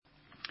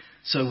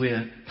So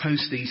we're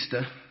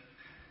post-Easter,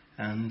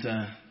 and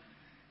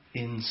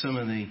in some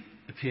of the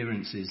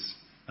appearances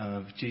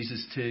of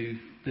Jesus to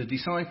the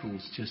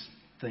disciples, just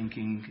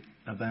thinking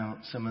about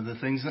some of the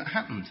things that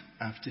happened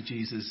after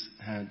Jesus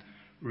had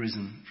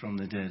risen from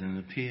the dead and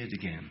appeared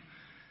again.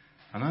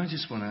 And I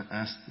just want to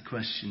ask the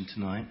question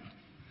tonight,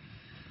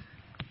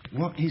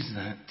 what is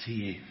that to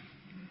you?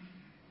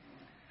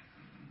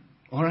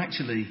 Or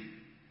actually,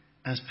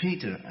 as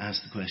Peter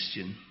asked the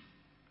question,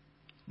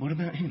 what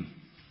about him?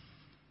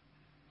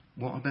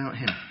 What about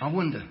him? I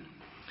wonder,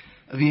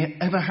 have you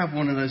ever had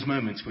one of those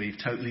moments where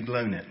you've totally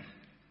blown it?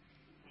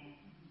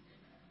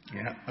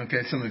 Yeah, okay,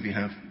 some of you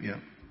have. Yeah,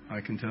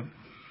 I can tell.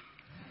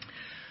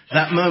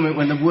 That moment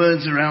when the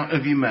words are out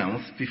of your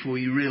mouth before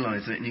you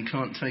realise it and you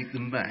can't take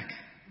them back.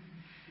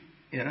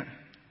 Yeah?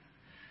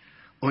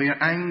 Or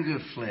your anger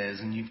flares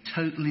and you've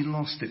totally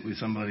lost it with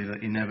somebody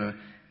that you never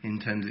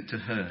intended to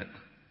hurt.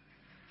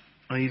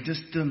 Or you've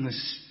just done the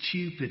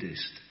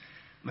stupidest,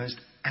 most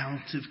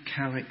out of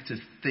character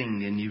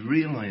thing and you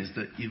realise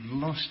that you've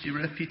lost your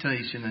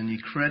reputation and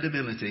your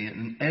credibility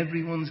and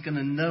everyone's going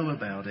to know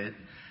about it.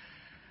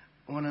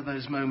 One of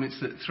those moments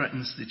that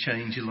threatens to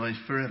change your life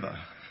forever.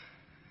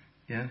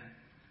 Yeah?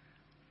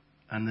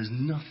 And there's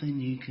nothing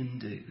you can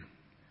do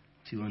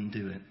to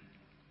undo it.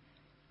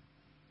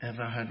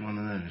 Ever had one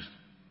of those?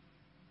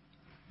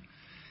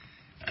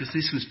 Because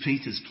this was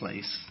Peter's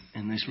place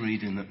in this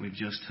reading that we've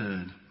just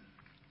heard.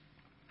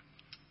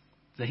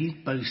 That he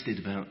boasted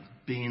about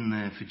being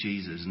there for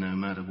Jesus no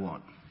matter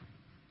what.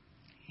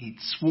 He'd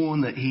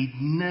sworn that he'd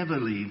never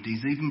leave.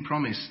 He's even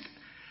promised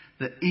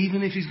that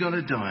even if he's got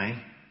to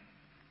die,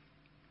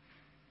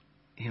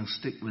 he'll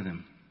stick with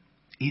him.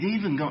 He'd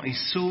even got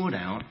his sword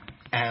out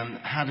and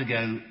had a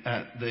go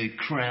at the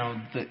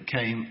crowd that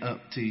came up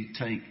to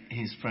take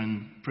his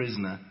friend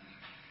prisoner.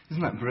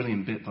 Isn't that a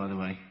brilliant bit, by the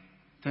way?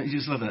 Don't you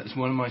just love that? It's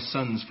one of my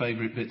son's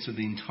favourite bits of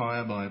the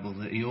entire Bible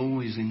that he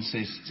always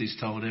insists is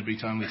told every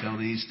time we tell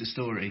the Easter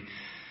story,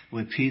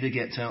 where Peter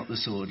gets out the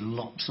sword,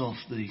 lops off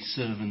the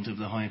servant of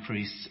the high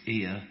priest's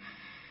ear,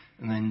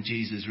 and then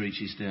Jesus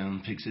reaches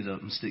down, picks it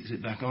up and sticks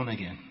it back on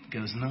again.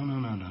 Goes, no,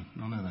 none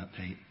of that,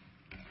 Pete.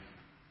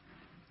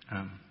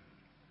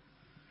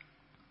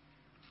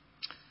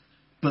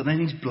 But then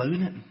he's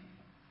blown it.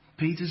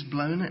 Peter's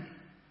blown it.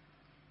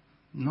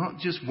 Not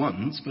just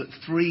once, but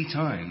 3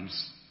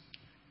 times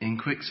in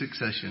quick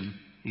succession.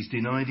 He's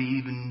denied he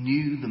even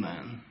knew the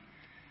man.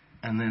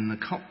 And then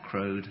the cock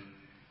crowed.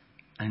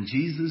 And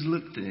Jesus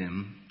looked at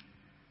him.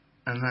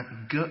 And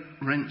that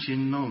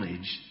gut-wrenching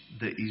knowledge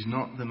that he's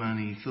not the man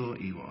he thought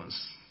he was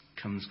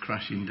comes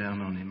crashing down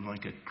on him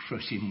like a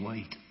crushing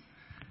weight.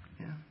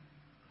 Yeah.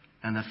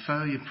 And a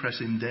failure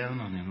pressing down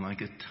on him like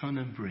a ton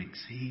of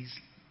bricks. He's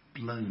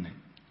blown it.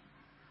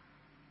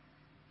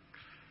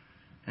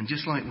 And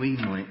just like we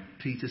might,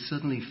 Peter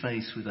suddenly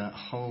faced with that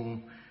whole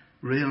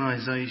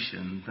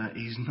realisation that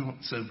he's not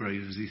so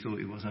brave as he thought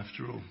he was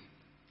after all.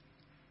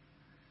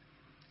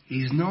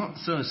 He's not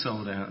so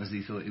sold out as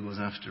he thought he was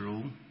after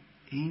all.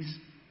 He's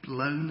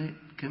blown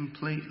it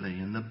completely.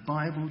 And the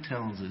Bible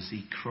tells us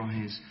he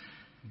cries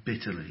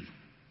bitterly.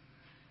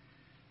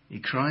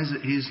 He cries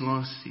at his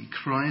loss, he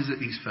cries at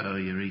his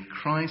failure, he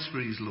cries for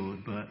his Lord,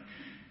 but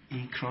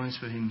he cries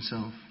for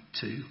himself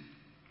too.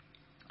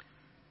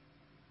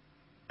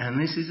 And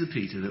this is the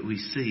Peter that we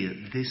see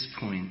at this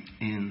point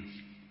in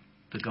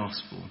the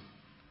Gospel.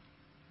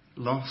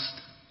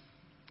 Lost,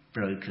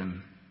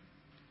 broken,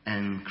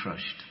 and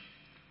crushed.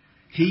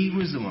 He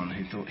was the one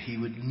who thought he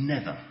would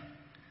never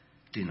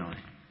deny.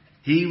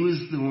 He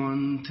was the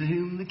one to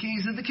whom the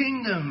keys of the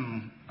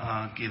kingdom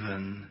are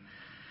given.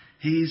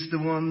 He's the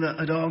one that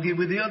had argued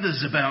with the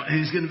others about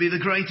who's going to be the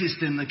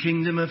greatest in the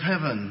kingdom of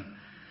heaven.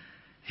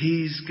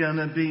 He's going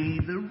to be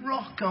the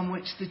rock on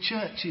which the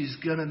church is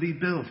going to be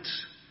built.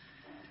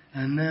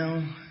 And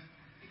now,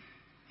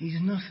 he's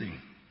nothing.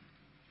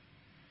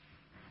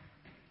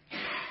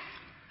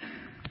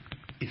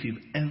 If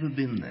you've ever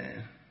been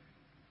there,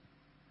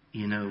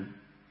 you know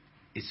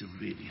it's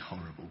a really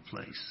horrible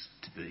place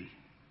to be.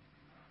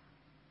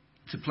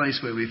 It's a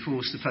place where we're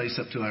forced to face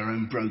up to our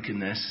own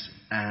brokenness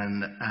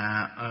and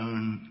our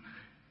own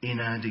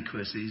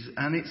inadequacies.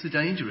 And it's a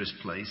dangerous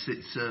place.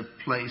 It's a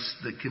place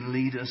that can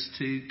lead us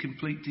to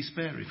complete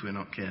despair if we're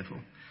not careful.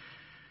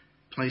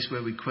 A place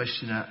where we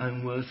question our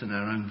own worth and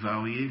our own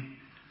value.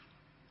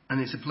 And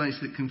it's a place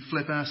that can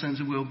flip our sense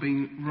of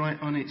well-being right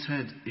on its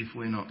head if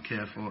we're not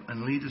careful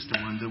and lead us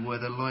to wonder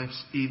whether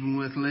life's even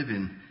worth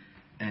living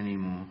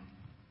anymore.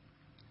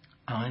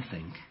 I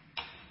think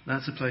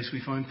that's the place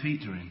we find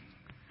Peter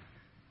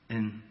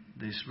in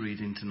this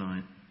reading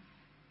tonight.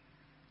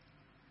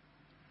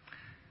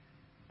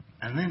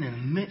 And then in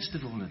the midst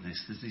of all of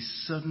this, there's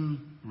this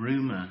sudden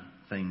rumour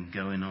thing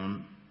going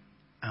on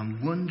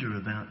and wonder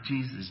about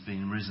Jesus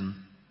being risen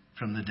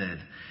from the dead.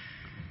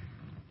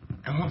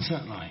 And what's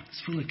that like?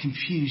 It's full of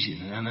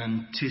confusion and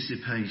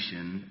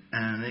anticipation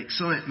and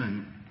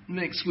excitement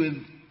mixed with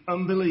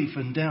unbelief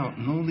and doubt,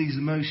 and all these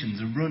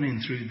emotions are running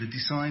through the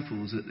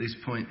disciples at this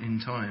point in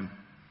time.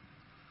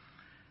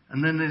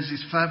 And then there's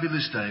this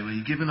fabulous day where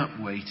you're giving up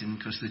waiting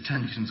because the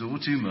tension's all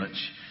too much,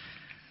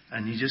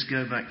 and you just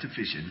go back to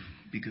fishing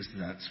because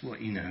that's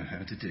what you know how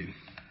to do.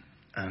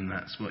 And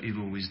that's what you've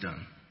always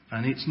done.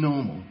 And it's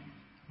normal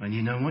when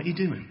you know what you're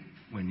doing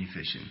when you're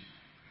fishing.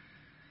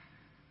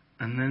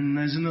 And then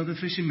there's another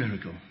fishing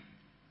miracle,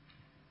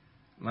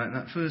 like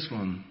that first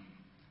one.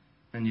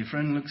 And your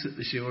friend looks at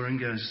the shore and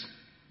goes,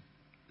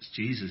 "It's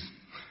Jesus.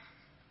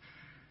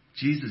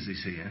 Jesus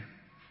is here."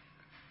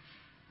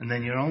 And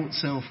then your old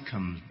self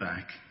comes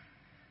back.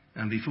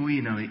 And before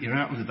you know it, you're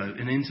out of the boat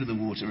and into the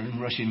water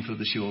and rushing for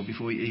the shore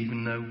before you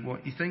even know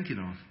what you're thinking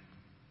of.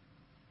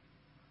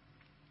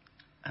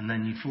 And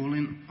then you're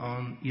falling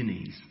on your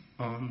knees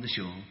on the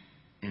shore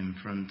in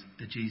front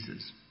of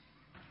Jesus.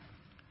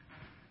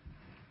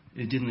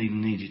 He didn't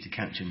even need you to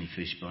catch any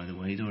fish, by the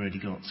way. He'd already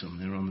got some.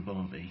 They were on the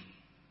barbie,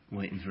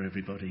 waiting for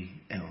everybody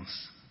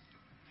else.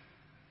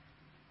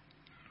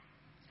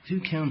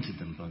 Who counted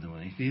them, by the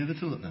way? Have you ever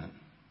thought that?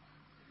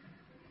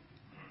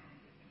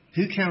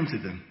 Who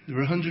counted them? There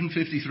were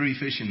 153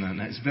 fish in that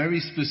net. It's a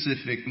very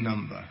specific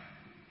number.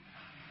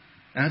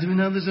 How do we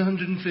know there's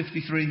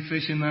 153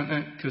 fish in that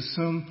net? Because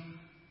some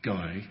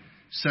guy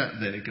sat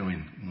there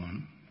going,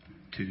 1,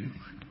 2,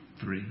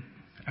 3.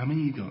 How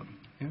many you got?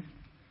 Yeah?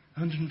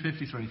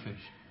 153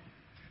 fish.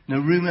 Now,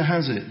 rumour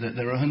has it that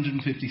there are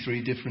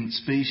 153 different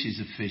species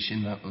of fish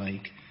in that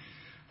lake.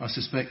 I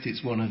suspect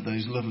it's one of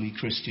those lovely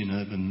Christian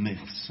urban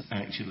myths,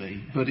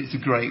 actually. But it's a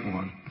great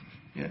one.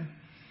 Yeah?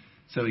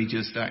 So he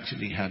just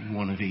actually had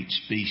one of each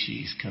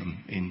species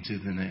come into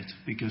the net,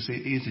 because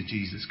it is a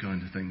Jesus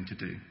kind of thing to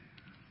do.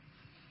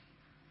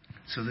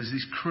 So there's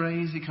this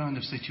crazy kind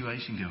of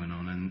situation going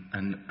on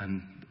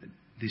and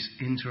this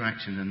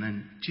interaction, and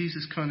then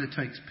Jesus kind of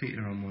takes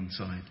Peter on one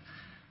side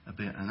a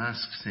bit and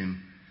asks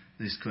him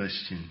this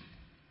question.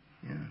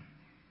 Yeah.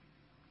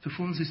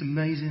 Performs this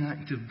amazing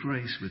act of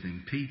grace with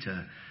him.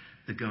 Peter,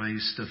 the guy who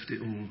stuffed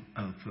it all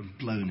up and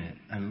blown it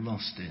and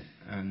lost it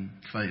and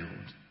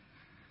failed.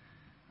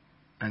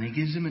 And he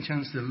gives him a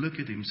chance to look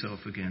at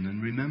himself again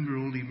and remember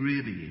all he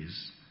really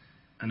is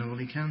and all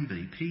he can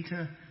be.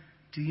 Peter,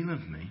 do you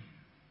love me?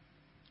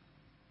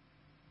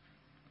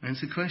 And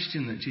it's a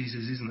question that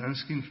Jesus isn't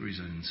asking for his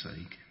own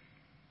sake.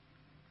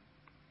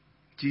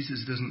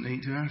 Jesus doesn't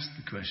need to ask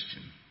the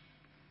question.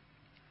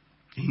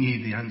 He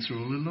knew the answer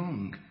all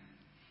along.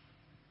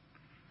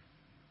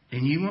 He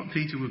knew what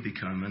Peter would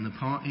become and the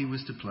part he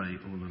was to play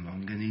all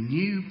along. And he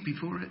knew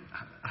before it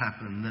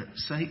happened that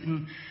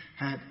Satan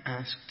had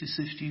asked to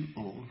sift you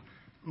all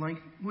like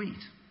wheat.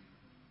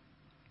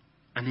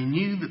 And he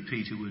knew that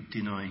Peter would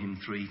deny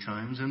him 3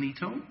 times. And he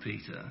told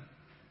Peter,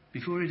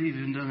 before he'd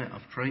even done it,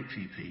 "I've prayed for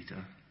you,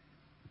 Peter."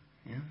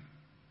 Yeah?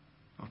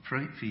 "I've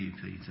prayed for you,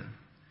 Peter."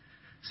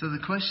 So the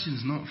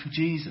question's not for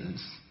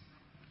Jesus.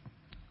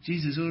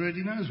 Jesus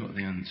already knows what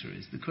the answer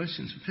is. The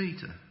question's for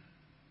Peter.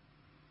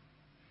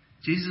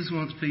 Jesus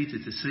wants Peter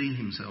to see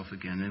himself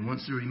again and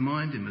wants to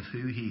remind him of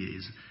who he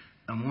is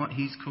and what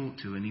he's called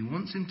to. And he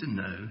wants him to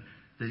know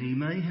that he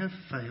may have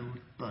failed,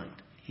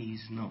 but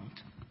he's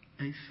not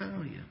a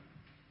failure.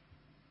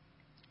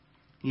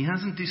 He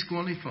hasn't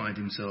disqualified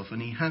himself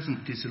and he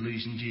hasn't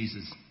disillusioned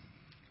Jesus.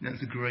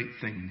 That's the great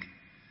thing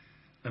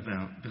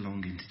about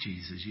belonging to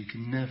Jesus. You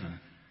can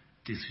never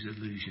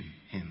disillusion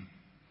him.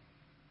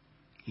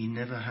 He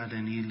never had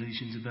any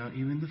illusions about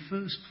you in the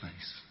first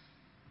place.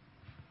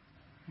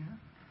 Yeah?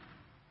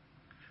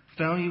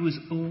 Failure was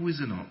always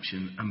an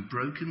option, and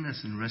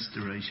brokenness and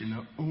restoration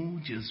are all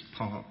just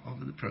part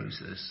of the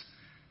process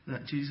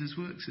that Jesus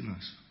works in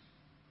us.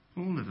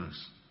 All of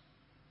us.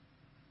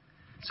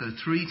 So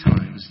 3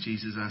 times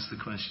Jesus asked the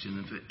question,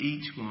 and for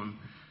each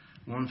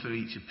one for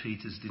each of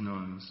Peter's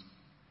denials.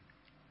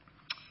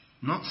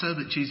 Not so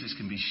that Jesus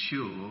can be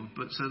sure,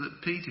 but so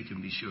that Peter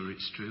can be sure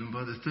it's true. And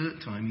by the 3rd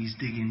time, he's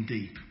digging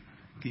deep.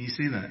 Can you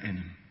see that in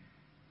him?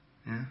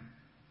 Yeah?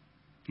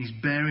 He's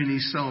bearing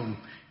his soul.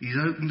 He's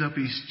opened up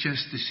his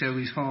chest to show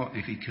his heart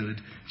if he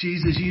could.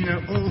 "Jesus, you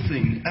know all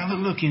things. Have a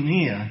look in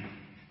here.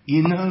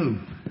 You know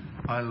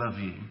I love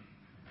you."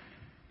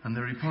 And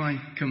the reply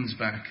comes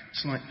back,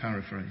 slight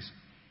paraphrase.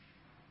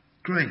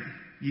 "Great,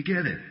 you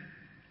get it.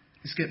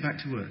 Let's get back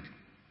to work.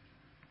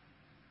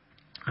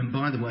 And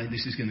by the way,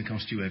 this is going to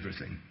cost you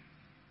everything."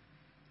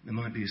 There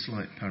might be a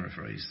slight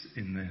paraphrase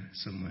in there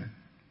somewhere.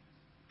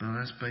 But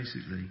that's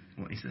basically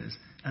what he says.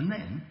 And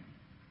then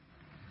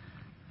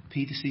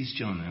Peter sees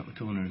John out the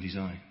corner of his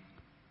eye,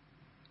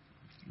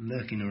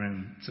 lurking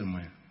around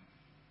somewhere,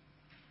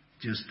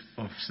 just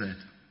offset.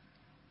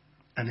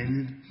 And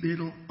in the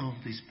middle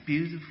of this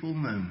beautiful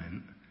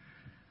moment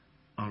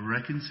of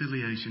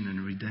reconciliation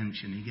and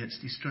redemption, he gets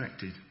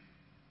distracted.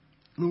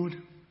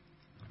 "Lord,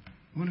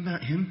 what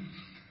about him?"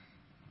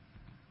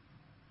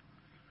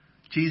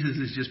 Jesus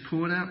has just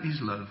poured out his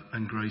love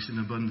and grace in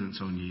abundance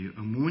on you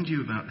and warned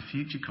you about the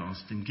future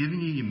cost and given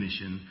you your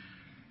mission,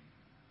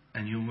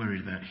 and you're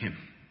worried about him.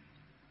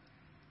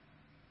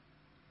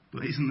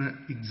 But isn't that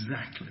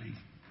exactly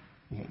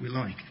what we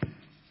like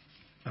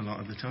a lot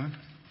of the time?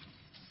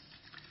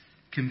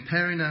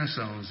 comparing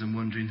ourselves and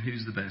wondering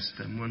who's the best,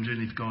 and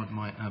wondering if God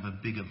might have a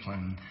bigger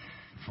plan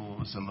for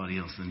somebody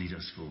else than he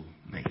does for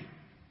me.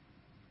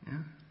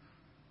 Yeah?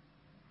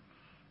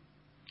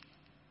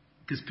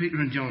 Because Peter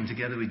and John,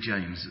 together with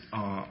James,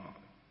 are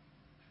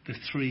the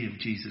three of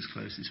Jesus'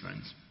 closest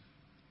friends.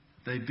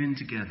 They've been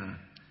together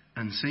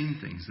and seen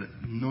things that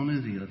none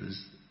of the others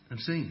have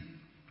seen.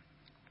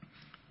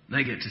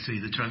 They get to see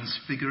the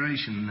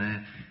transfiguration.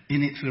 They're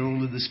in it for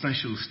all of the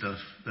special stuff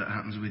that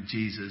happens with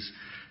Jesus.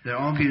 They're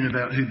arguing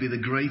about who'd be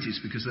the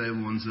greatest because they're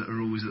the ones that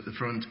are always at the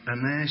front.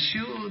 And they're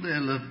sure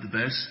they're loved the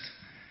best.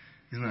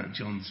 Isn't that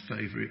John's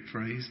favourite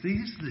phrase?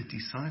 These are the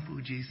disciple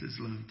Jesus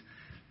loved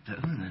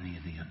better than any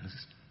of the others.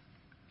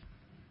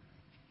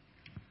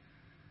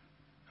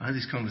 I had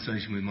this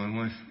conversation with my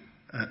wife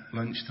at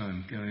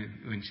lunchtime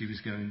when she was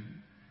going,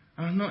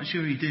 I'm not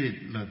sure he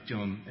did love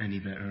John any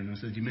better. And I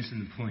said, you're missing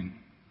the point.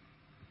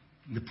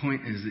 The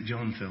point is that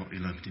John felt he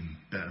loved him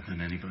better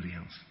than anybody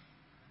else.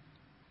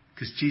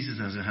 Because Jesus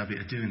has a habit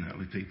of doing that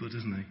with people,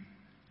 doesn't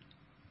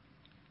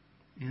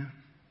he? Yeah.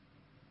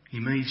 He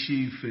makes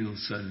you feel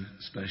so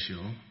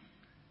special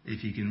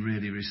if you can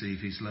really receive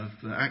his love.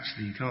 But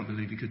actually, you can't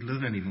believe he could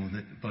love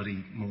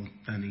anybody more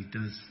than he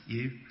does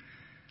you.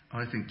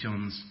 I think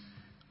John's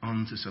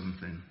onto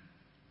something.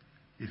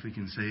 If we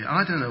can see it.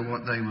 I don't know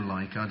what they were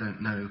like. I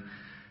don't know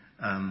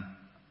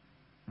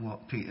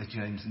what Peter,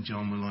 James and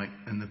John were like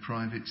in the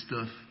private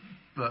stuff.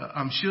 But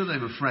I'm sure they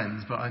were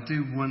friends. But I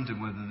do wonder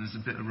whether there's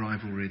a bit of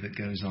rivalry that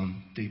goes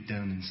on deep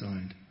down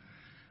inside.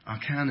 I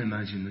can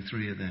imagine the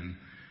three of them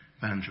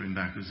bantering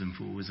backwards and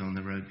forwards on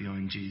the road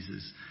behind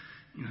Jesus.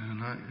 You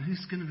know, like,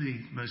 who's going to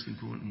be most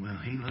important? Well,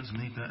 he loves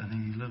me better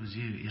than he loves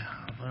you.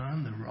 Yeah, but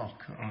I'm the rock,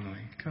 aren't I?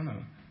 Come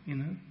on, you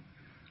know.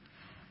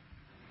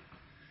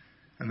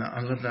 And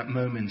I love that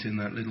moment in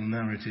that little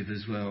narrative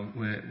as well,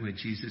 where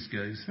Jesus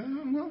goes,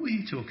 oh, what were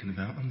you talking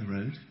about on the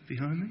road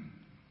behind me?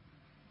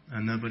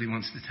 And nobody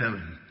wants to tell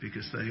him,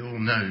 because they all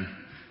know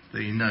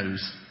that he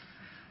knows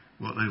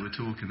what they were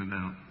talking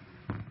about.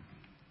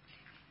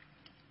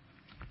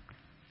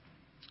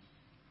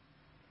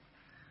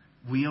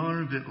 We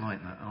are a bit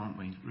like that, aren't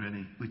we,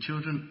 really? We're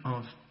children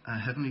of our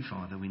Heavenly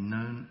Father. We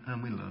known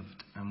and we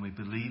loved and we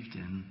believed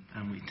in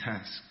and we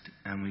tasked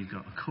and we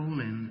got a call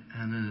in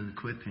and an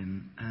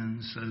equipping.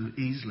 And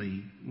so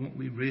easily, what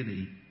we're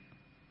really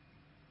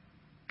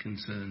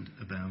concerned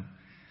about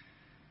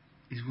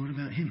is what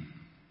about him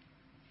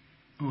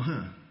or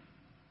her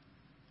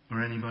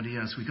or anybody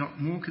else? We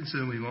got more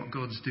concerned with what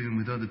God's doing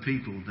with other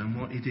people than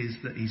what it is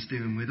that he's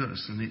doing with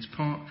us. And it's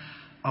part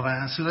of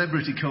our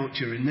celebrity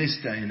culture in this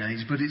day and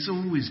age, but it's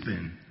always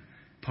been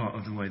part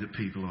of the way that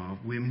people are.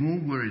 We're more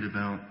worried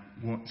about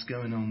what's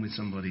going on with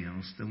somebody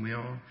else than we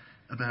are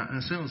about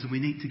ourselves. And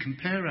we need to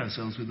compare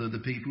ourselves with other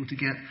people to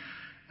get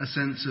a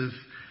sense of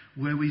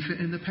where we fit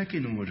in the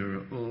pecking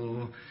order,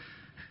 or,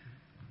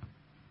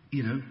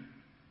 you know,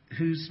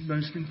 who's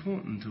most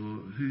important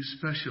or who's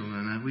special.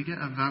 And we get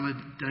a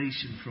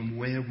validation from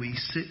where we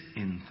sit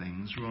in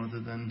things rather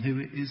than who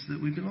it is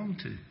that we belong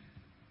to.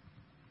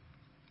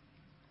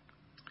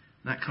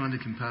 That kind of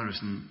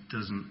comparison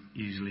doesn't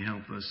usually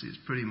help us. It's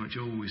pretty much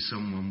always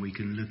someone we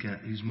can look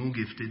at who's more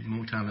gifted,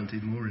 more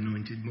talented, more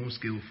anointed, more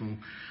skillful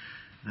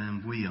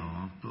than we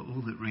are. But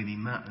all that really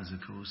matters,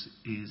 of course,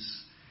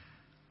 is,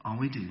 are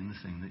we doing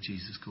the thing that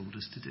Jesus called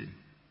us to do?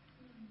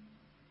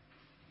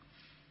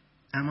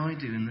 Am I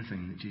doing the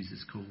thing that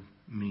Jesus called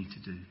me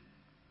to do?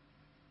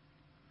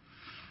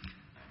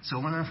 So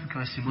I want to ask the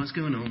question, what's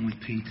going on with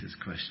Peter's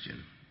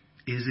question?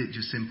 Is it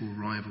just simple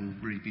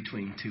rivalry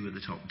between two of the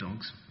top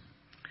dogs?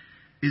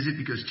 Is it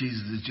because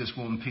Jesus has just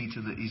warned Peter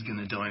that he's going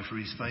to die for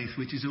his faith,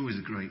 which is always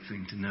a great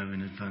thing to know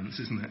in advance,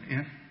 isn't it?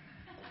 Yeah?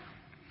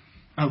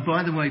 Oh,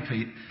 by the way,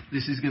 Pete,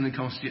 this is going to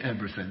cost you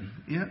everything.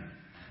 Yeah?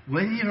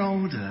 When you're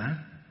older,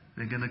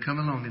 they're going to come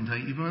along and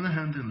take you by the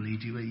hand and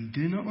lead you where you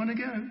do not want to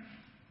go.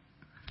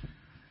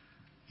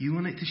 You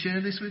want it to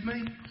share this with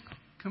me?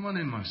 Come on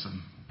in, my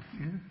son.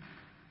 Yeah?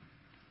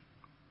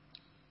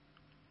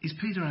 Is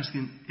Peter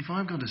asking, if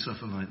I've got to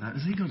suffer like that,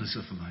 has he got to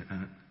suffer like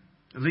that?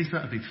 At least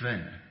that would be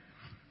fair.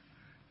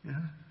 Yeah?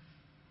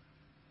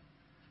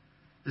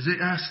 Is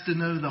it asked to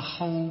know the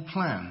whole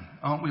plan?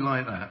 Aren't we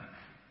like that?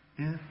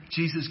 Yeah?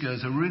 Jesus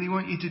goes, I really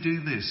want you to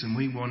do this, and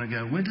we want to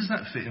go, where does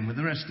that fit in with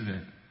the rest of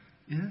it?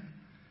 Yeah?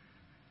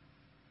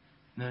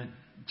 Now,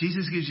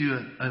 Jesus gives you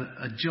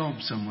a job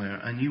somewhere,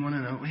 and you want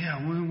to know,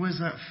 where's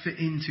that fit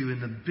into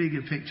in the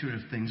bigger picture of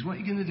things? What are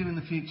you going to do in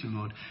the future,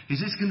 Lord? Is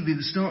this going to be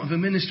the start of a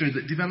ministry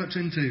that develops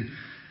into?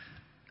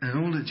 And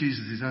all that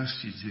Jesus has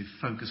asked you to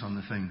focus on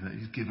the thing that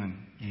he's given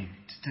you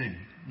to do.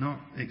 Not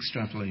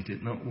extrapolate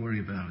it, not worry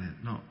about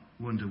it, not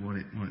wonder what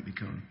it might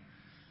become.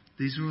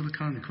 These are all the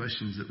kind of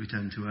questions that we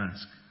tend to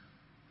ask.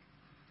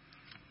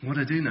 What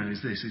I do know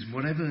is this, is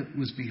whatever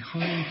was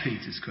behind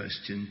Peter's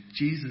question,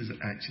 Jesus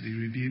actually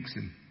rebukes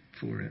him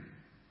for it.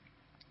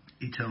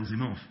 He tells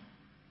him off.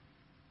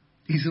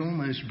 He's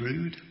almost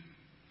rude.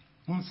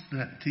 What's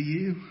that to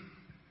you?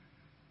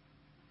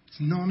 It's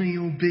none of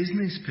your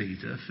business,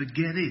 Peter.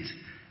 Forget it.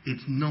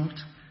 It's not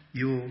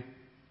your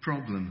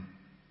problem.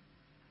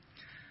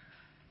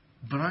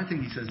 But I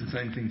think he says the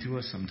same thing to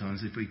us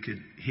sometimes if we could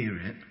hear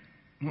it.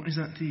 What is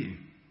that to you?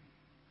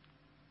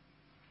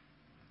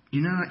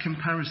 You know that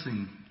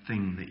comparison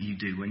thing that you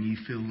do when you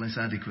feel less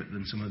adequate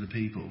than some other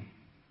people?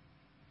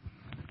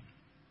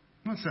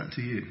 What's that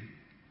to you?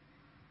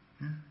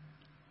 Yeah.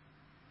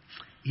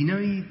 You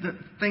know that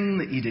thing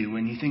that you do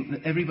when you think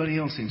that everybody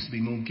else seems to be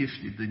more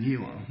gifted than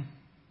you are?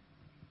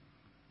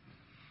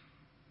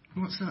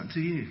 What's that to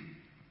you?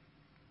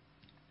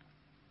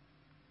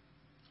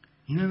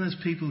 You know those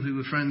people who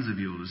were friends of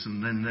yours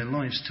and then their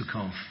lives took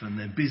off and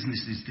their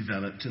businesses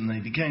developed and they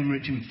became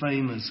rich and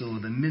famous, or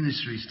their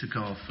ministries took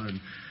off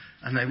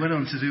and they went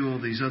on to do all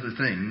these other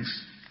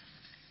things?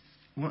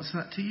 What's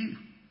that to you?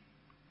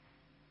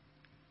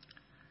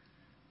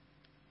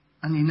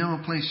 And you know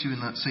I'll place you in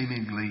that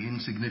seemingly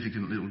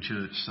insignificant little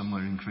church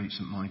somewhere in Crete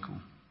St Michael.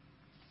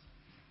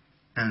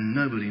 And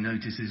nobody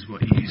notices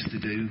what you used to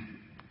do.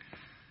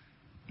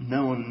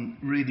 No one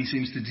really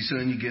seems to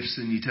discern your gifts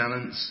and your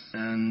talents,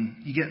 and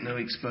you get no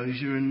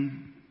exposure,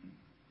 and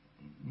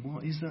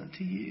what is that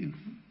to you?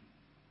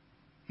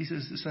 He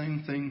says the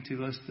same thing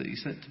to us that he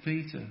said to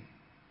Peter.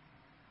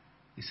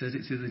 He said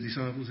it to the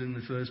disciples in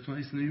the first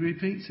place, and he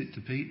repeats it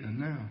to Peter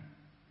now.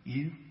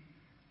 You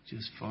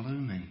just follow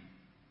me.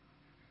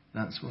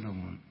 That's what I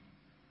want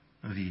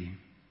of you.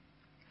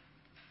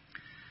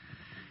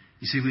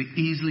 You see, we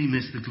easily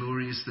miss the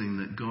glorious thing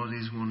that God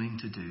is wanting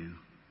to do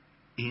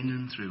in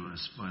and through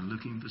us by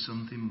looking for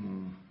something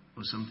more,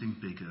 or something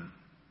bigger,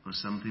 or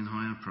something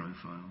higher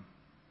profile.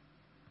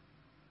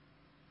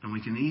 And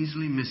we can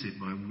easily miss it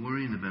by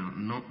worrying about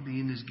not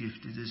being as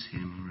gifted as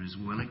him or as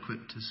well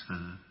equipped as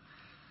her,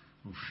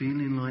 or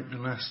feeling like the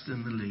last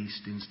and the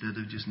least instead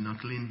of just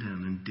knuckling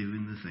down and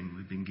doing the thing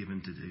we've been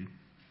given to do.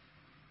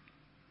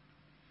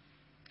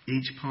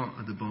 Each part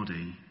of the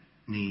body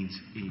needs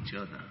each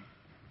other.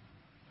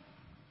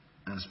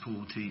 As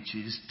Paul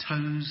teaches,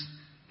 toes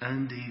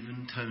and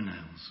even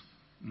toenails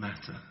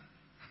matter.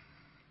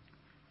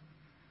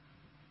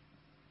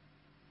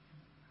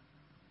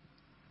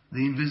 The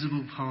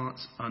invisible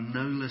parts are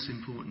no less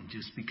important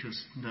just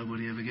because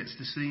nobody ever gets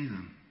to see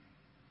them.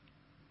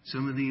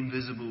 Some of the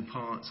invisible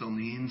parts on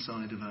the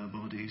inside of our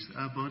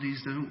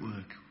bodies don't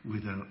work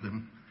without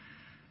them,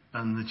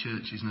 and the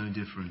church is no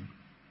different.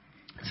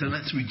 So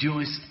let's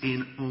rejoice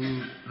in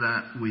all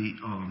that we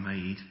are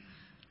made,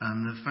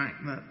 and the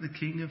fact that the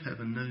King of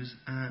Heaven knows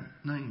our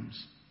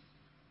names.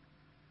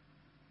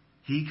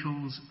 He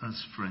calls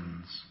us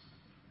friends.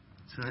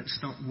 So let's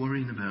stop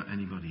worrying about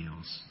anybody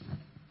else.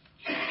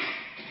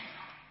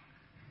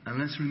 And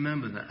let's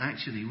remember that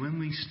actually when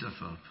we stuff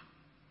up,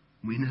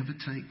 we never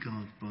take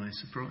God by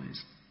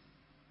surprise.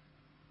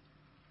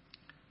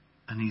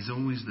 And he's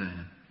always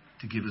there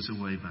to give us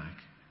a way back.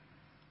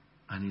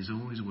 And he's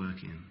always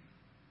working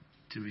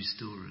to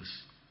restore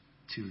us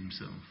to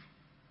himself.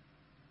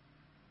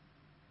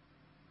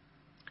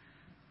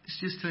 Let's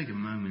just take a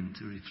moment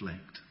to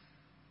reflect.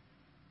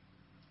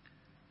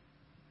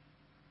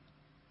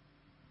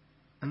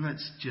 And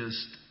let's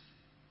just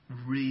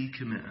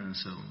recommit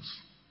ourselves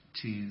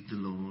to the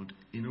Lord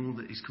in all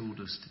that he's called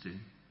us to do.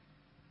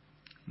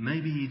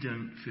 Maybe you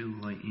don't feel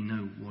like you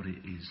know what it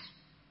is.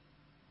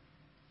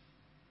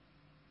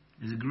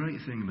 There's a great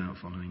thing about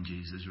following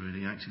Jesus,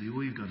 really. Actually,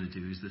 all you've got to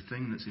do is the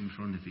thing that's in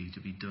front of you to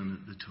be done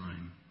at the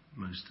time,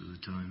 most of the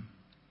time.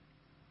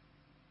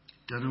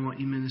 Don't know what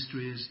your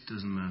ministry is,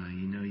 doesn't matter.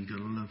 You know you've got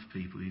to love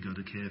people, you've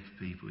got to care for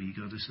people, you've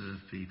got to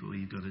serve people,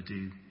 you've got to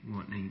do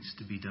what needs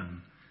to be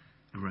done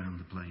around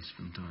the place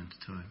from time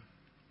to time.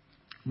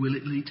 Will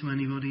it lead to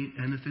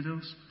anything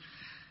else?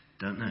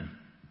 Don't know.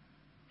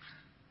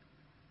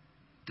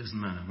 Doesn't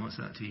matter. What's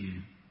that to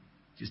you?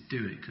 Just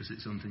do it because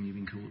it's something you've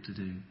been called to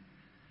do.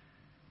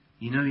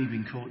 You know you've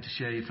been called to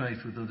share your faith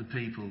with other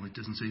people. It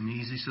doesn't seem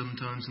easy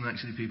sometimes, and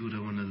actually people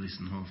don't want to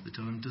listen half the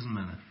time. It doesn't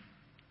matter.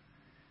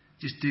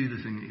 Just do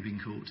the thing that you've been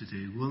called to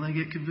do. Will they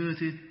get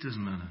converted?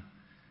 Doesn't matter.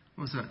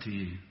 What's that to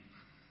you?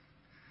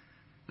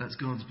 That's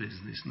God's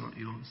business, not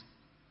yours.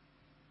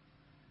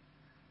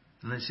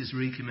 And let's just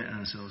recommit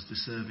ourselves to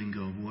serving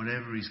God,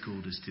 whatever he's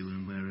called us to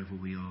and wherever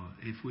we are.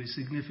 If we're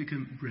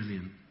significant,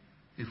 brilliant.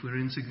 If we're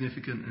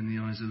insignificant in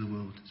the eyes of the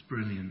world, it's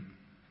brilliant.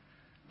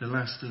 The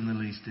last and the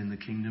least in the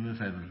kingdom of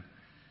heaven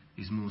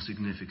is more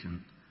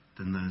significant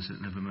than those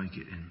that never make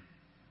it in.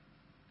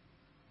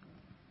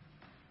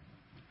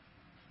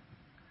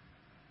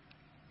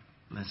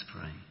 Let's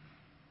pray.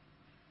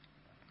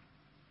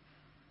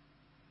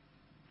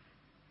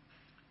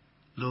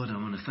 Lord, I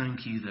want to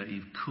thank you that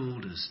you've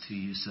called us to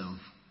yourself.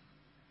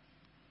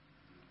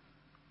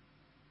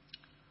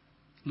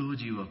 Lord,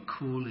 you are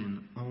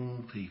calling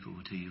all people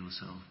to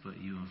yourself, but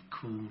you have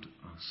called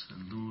us.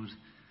 And Lord,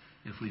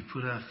 if we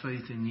put our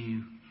faith in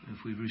you,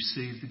 if we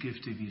receive the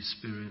gift of your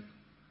Spirit,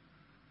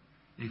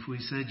 if we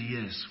said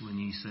yes when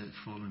you said,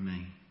 follow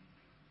me,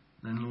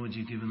 then Lord,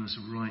 you've given us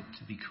a right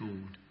to be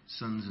called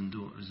sons and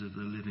daughters of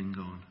the living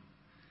God.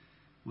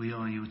 We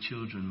are your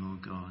children,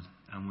 Lord God,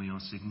 and we are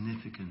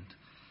significant,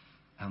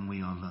 and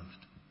we are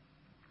loved.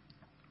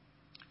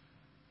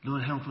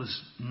 Lord, help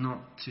us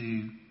not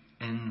to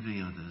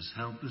envy others.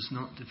 Help us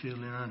not to feel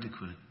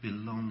inadequate.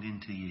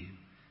 Belonging to you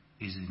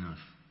is enough.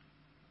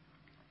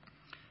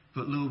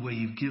 But Lord, where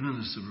you've given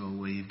us a role,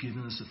 where you've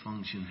given us a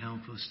function,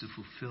 help us to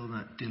fulfill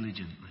that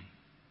diligently.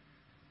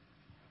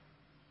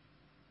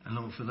 And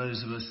Lord, for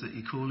those of us that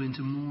you call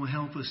into more,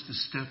 help us to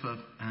step up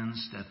and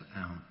step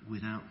out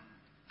without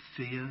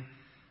fear,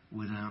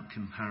 without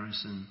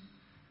comparison,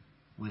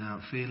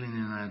 without feeling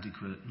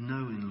inadequate,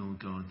 knowing, Lord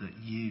God,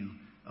 that you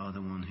are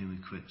the one who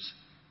equips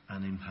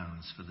and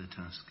empowers for the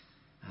task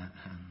at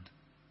hand.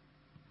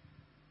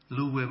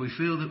 Lord, where we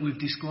feel that we've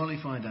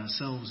disqualified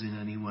ourselves in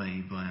any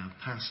way by our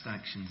past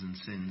actions and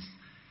sins,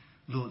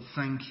 Lord,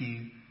 thank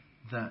you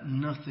that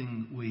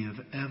nothing we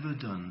have ever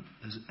done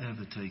has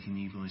ever taken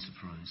you by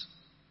surprise.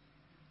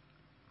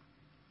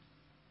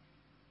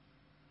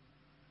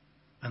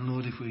 And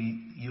Lord, if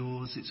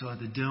yours, it's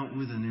either dealt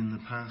with and in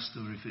the past,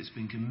 or if it's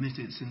been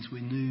committed since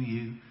we knew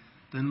you,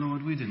 then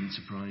Lord, we didn't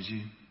surprise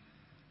you.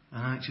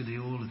 And actually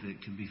all of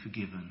it can be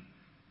forgiven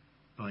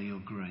by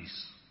your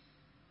grace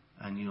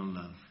and your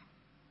love.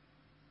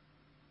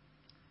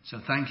 So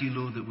thank you,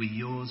 Lord, that we're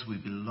yours, we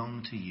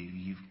belong to you.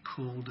 You've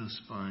called us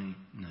by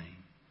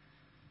name.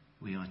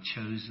 We are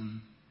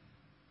chosen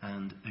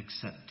and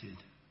accepted,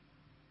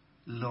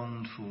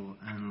 longed for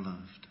and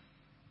loved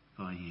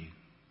by you.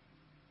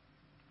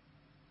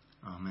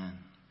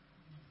 Amen.